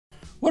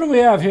what do we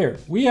have here?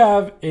 We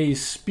have a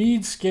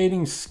speed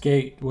skating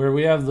skate where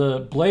we have the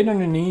blade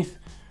underneath.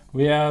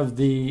 We have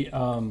the,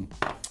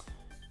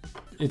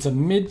 it's a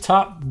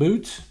mid-top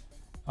boot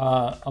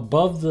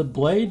above the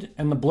blade,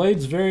 and the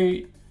blade's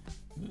very,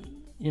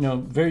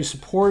 very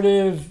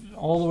supportive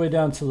all the way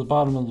down to the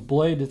bottom of the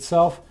blade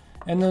itself.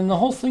 And then the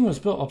whole thing was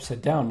built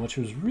upside down, which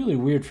was really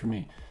weird for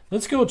me.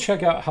 Let's go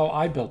check out how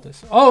I built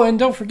this. Oh, and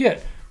don't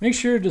forget, make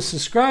sure to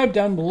subscribe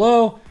down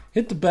below,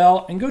 hit the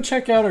bell, and go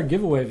check out our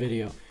giveaway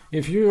video.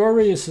 If you're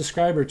already a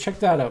subscriber, check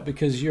that out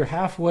because you're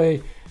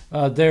halfway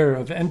there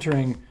of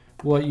entering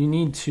what you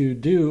need to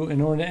do in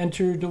order to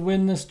enter to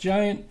win this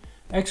giant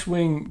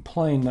X-Wing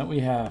plane that we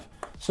have.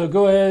 So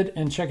go ahead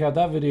and check out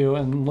that video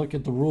and look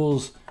at the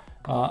rules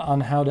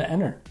on how to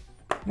enter.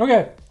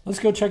 Okay, let's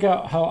go check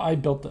out how I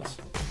built this.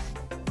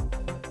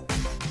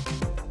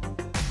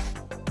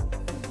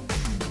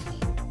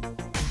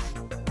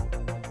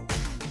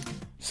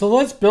 So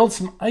let's build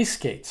some ice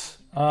skates.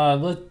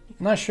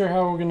 Not sure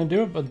how we're gonna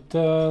do it, but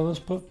let's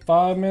put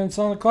 5 minutes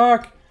on the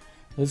clock.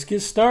 Let's get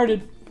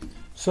started.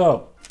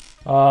 So,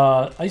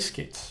 ice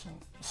skates.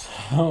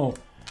 So,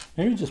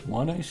 maybe just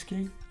one ice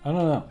skate? I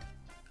don't know.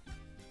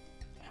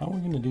 How are we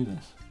gonna do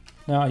this?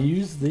 Now, I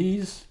used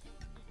these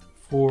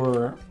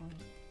for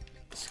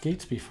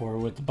skates before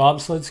with the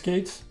bobsled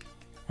skates,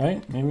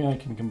 right? Maybe I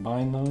can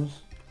combine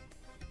those.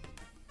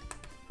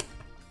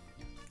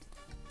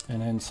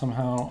 And then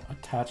somehow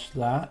attach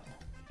that.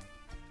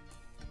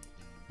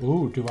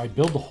 Ooh, do I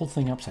build the whole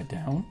thing upside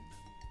down?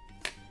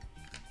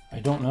 I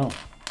don't know.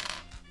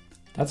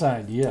 That's an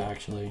idea,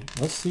 actually.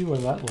 Let's see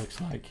what that looks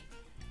like.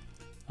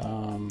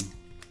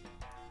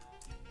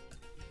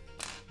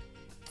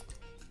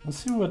 Let's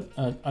see what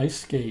an ice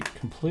skate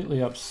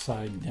completely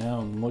upside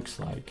down looks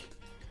like.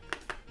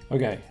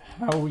 Okay,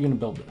 how are we gonna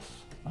build this?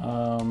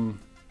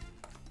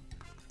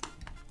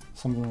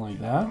 Something like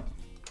that.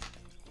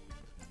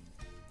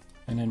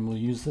 And then we'll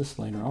use this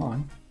later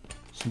on.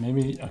 So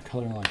maybe a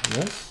color like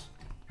this.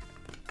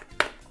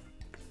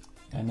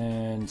 And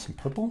then some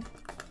purple.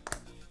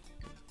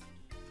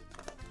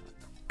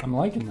 I'm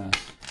liking this.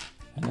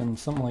 And then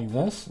something like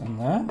this and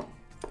that.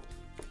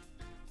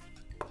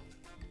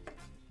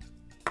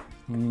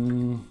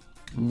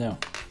 No.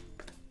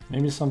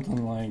 Maybe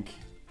something like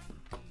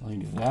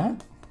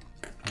that.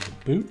 As a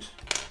boot.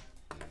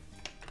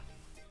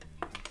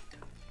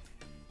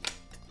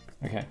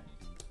 Okay.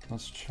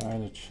 Let's try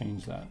to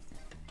change that.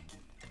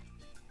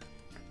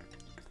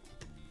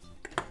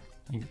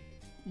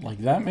 Like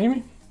that,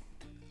 maybe?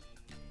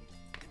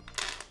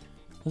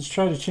 Let's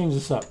try to change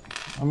this up.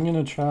 I'm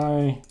gonna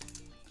try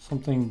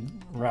something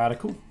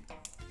radical.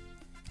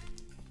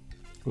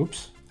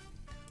 Oops.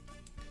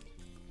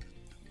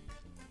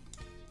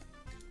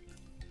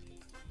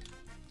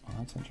 Oh,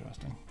 that's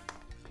interesting.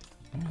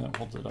 Maybe that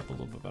holds it up a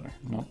little bit better.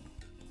 Nope.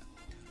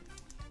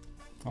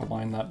 I'll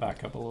line that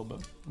back up a little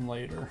bit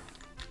later.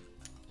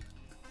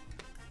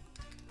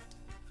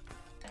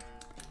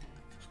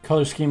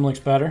 Color scheme looks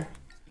better.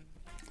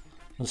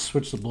 Let's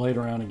switch the blade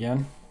around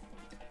again.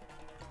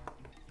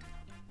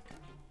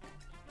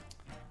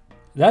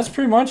 That's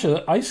pretty much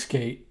an ice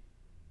skate.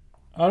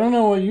 I don't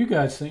know what you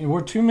guys think.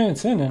 We're 2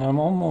 minutes in and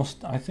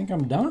I think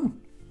I'm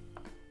done.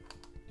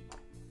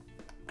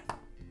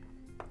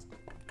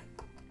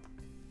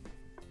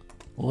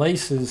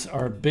 Laces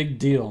are a big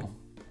deal.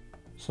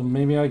 So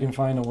maybe I can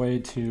find a way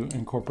to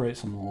incorporate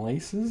some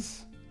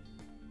laces.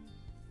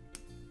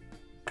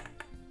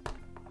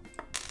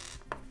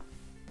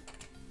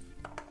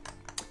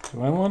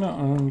 Do I want to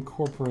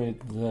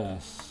incorporate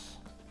this?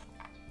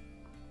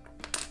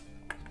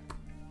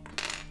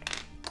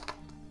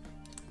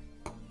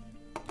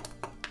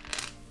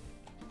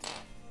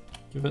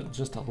 Give it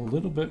just a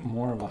little bit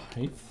more of a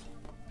height.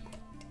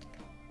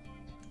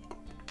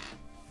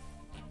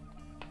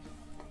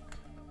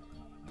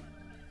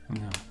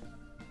 No.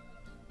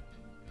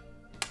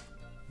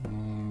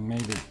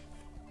 Maybe.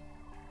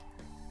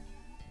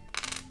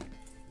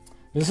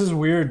 This is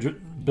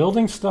weird.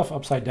 Building stuff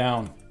upside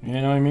down. You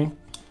know what I mean?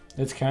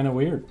 It's kind of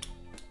weird.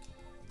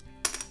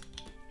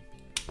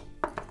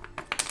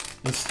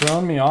 It's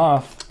throwing me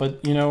off,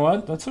 but you know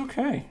what? That's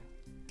okay.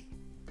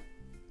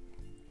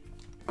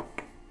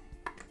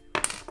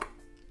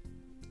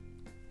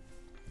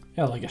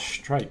 Yeah, like a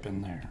stripe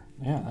in there.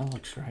 Yeah, that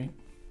looks right.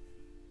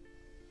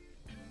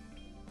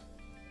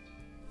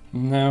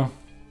 No.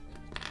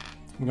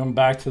 I'm going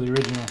back to the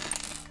original.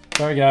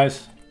 Sorry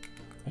guys.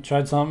 I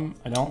tried something.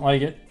 I don't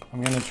like it.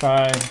 I'm going to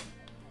try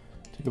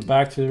to go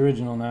back to the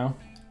original now.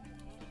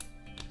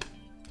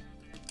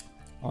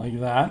 Like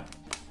that.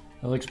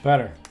 It looks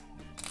better.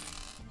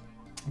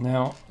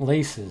 Now,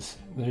 laces.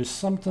 There's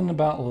something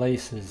about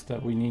laces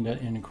that we need to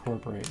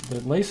incorporate.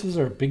 The laces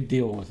are a big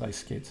deal with ice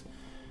skates.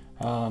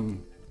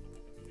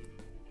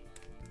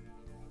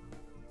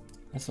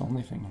 That's the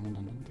only thing holding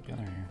them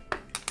together here.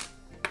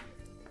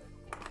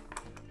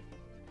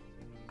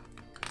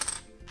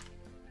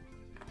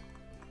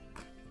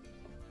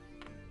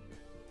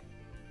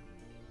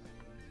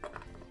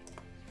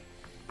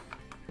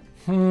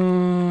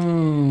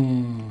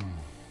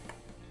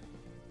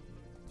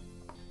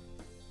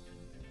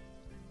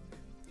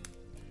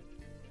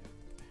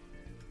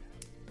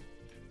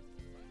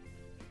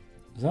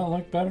 Does that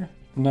look better?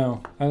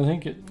 No, I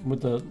think it,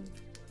 with the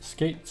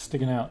skate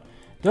sticking out.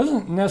 It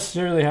doesn't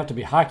necessarily have to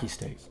be hockey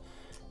stakes.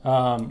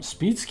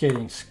 Speed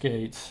skating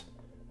skates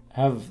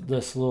have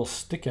this little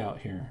stick out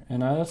here,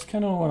 and that's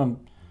kind of what I'm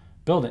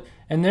building.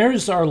 And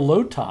there's our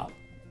low top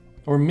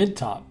or mid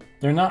top.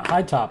 They're not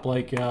high top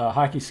like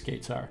hockey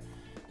skates are.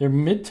 They're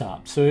mid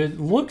top, so it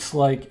looks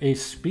like a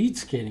speed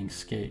skating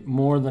skate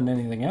more than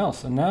anything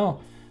else. And now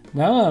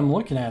that I'm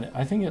looking at it,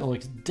 I think it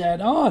looks dead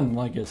on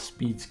like a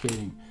speed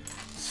skating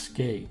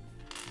skate.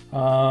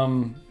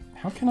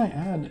 How can I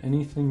add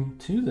anything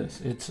to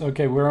this? It's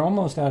okay, we're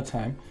almost out of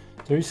time.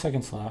 30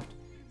 seconds left.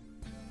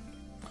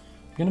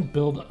 I'm gonna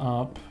build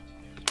up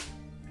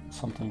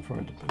something for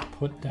it to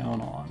put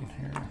down on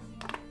here.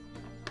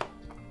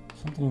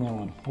 Something that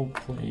would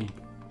hopefully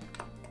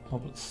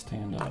help it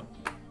stand up.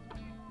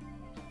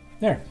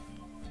 There.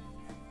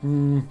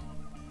 Some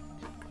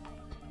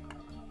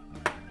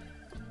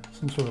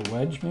sort of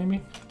wedge,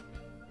 maybe?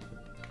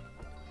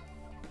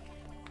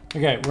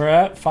 Okay, we're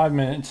at 5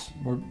 minutes.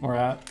 We're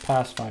at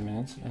past 5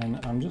 minutes,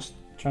 and I'm just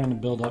trying to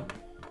build up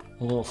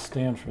a little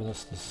stand for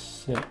this to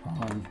sit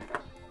on.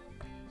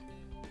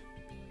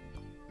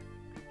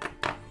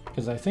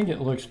 Because I think it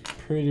looks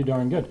pretty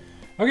darn good.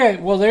 Okay,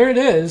 well there it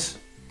is.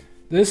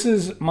 This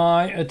is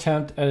my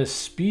attempt at a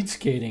speed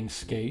skating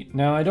skate.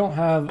 Now I don't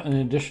have an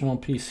additional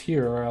piece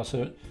here, or else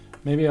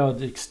maybe I'll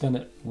extend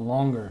it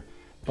longer.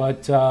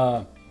 But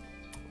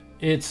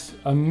it's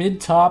a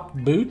mid-top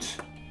boot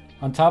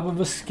on top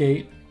of a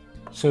skate.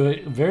 So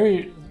it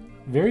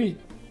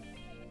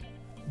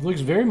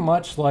looks very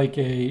much like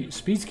a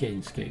speed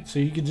skating skate. So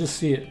you could just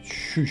see it,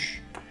 shoosh,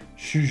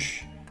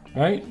 shoosh,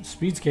 right?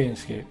 Speed skating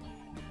skate.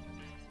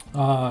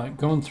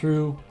 Going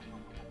through,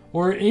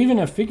 or even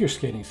a figure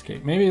skating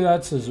skate. Maybe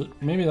that's it.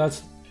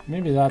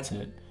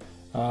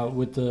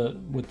 With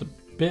the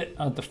bit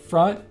at the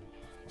front.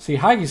 See,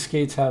 hockey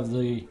skates have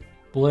the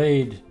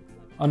blade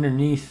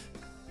underneath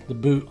the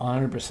boot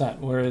 100%,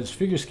 whereas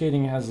figure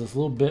skating has this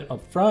little bit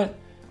up front.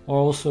 Or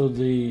also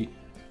the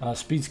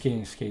speed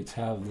skating skates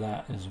have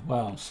that as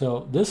well.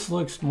 So this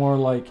looks more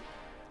like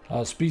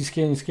a speed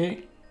skating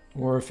skate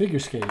or a figure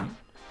skating.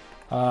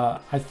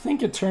 I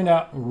think it turned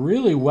out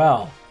really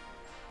well.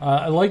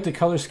 I like the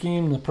color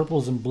scheme, the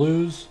purples and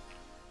blues.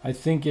 I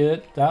think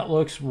that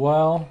looks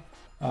well.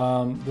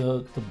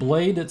 The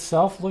blade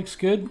itself looks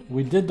good.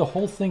 We did the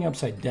whole thing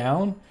upside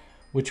down,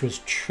 which was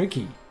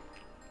tricky.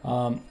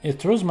 It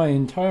throws my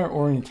entire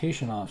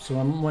orientation off. So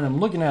when I'm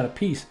looking at a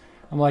piece,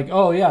 I'm like,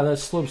 oh yeah, that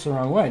slopes the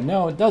wrong way.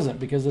 No, it doesn't,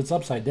 because it's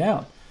upside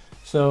down.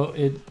 So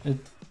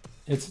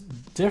it's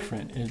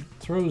different. It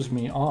throws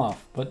me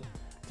off, but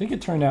I think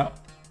it turned out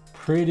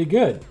pretty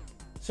good.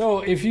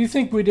 So if you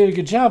think we did a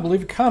good job,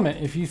 leave a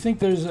comment. If you think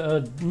there's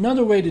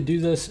another way to do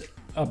this,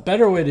 a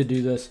better way to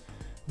do this,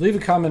 leave a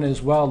comment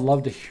as well. I'd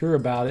love to hear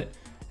about it.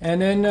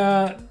 And then,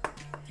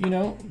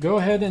 go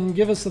ahead and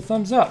give us a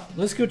thumbs up.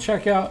 Let's go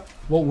check out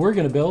what we're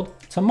gonna build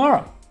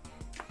tomorrow.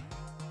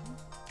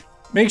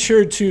 Make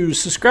sure to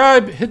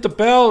subscribe, hit the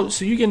bell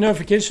so you get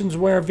notifications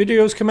when our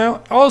videos come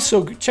out.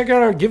 Also, check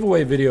out our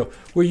giveaway video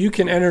where you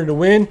can enter to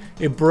win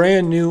a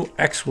brand new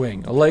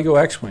X-Wing, a Lego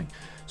X-Wing.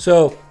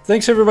 So,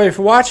 thanks everybody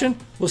for watching.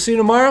 We'll see you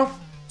tomorrow.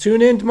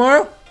 Tune in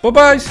tomorrow.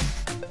 Bye-bye.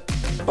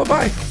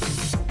 Bye-bye.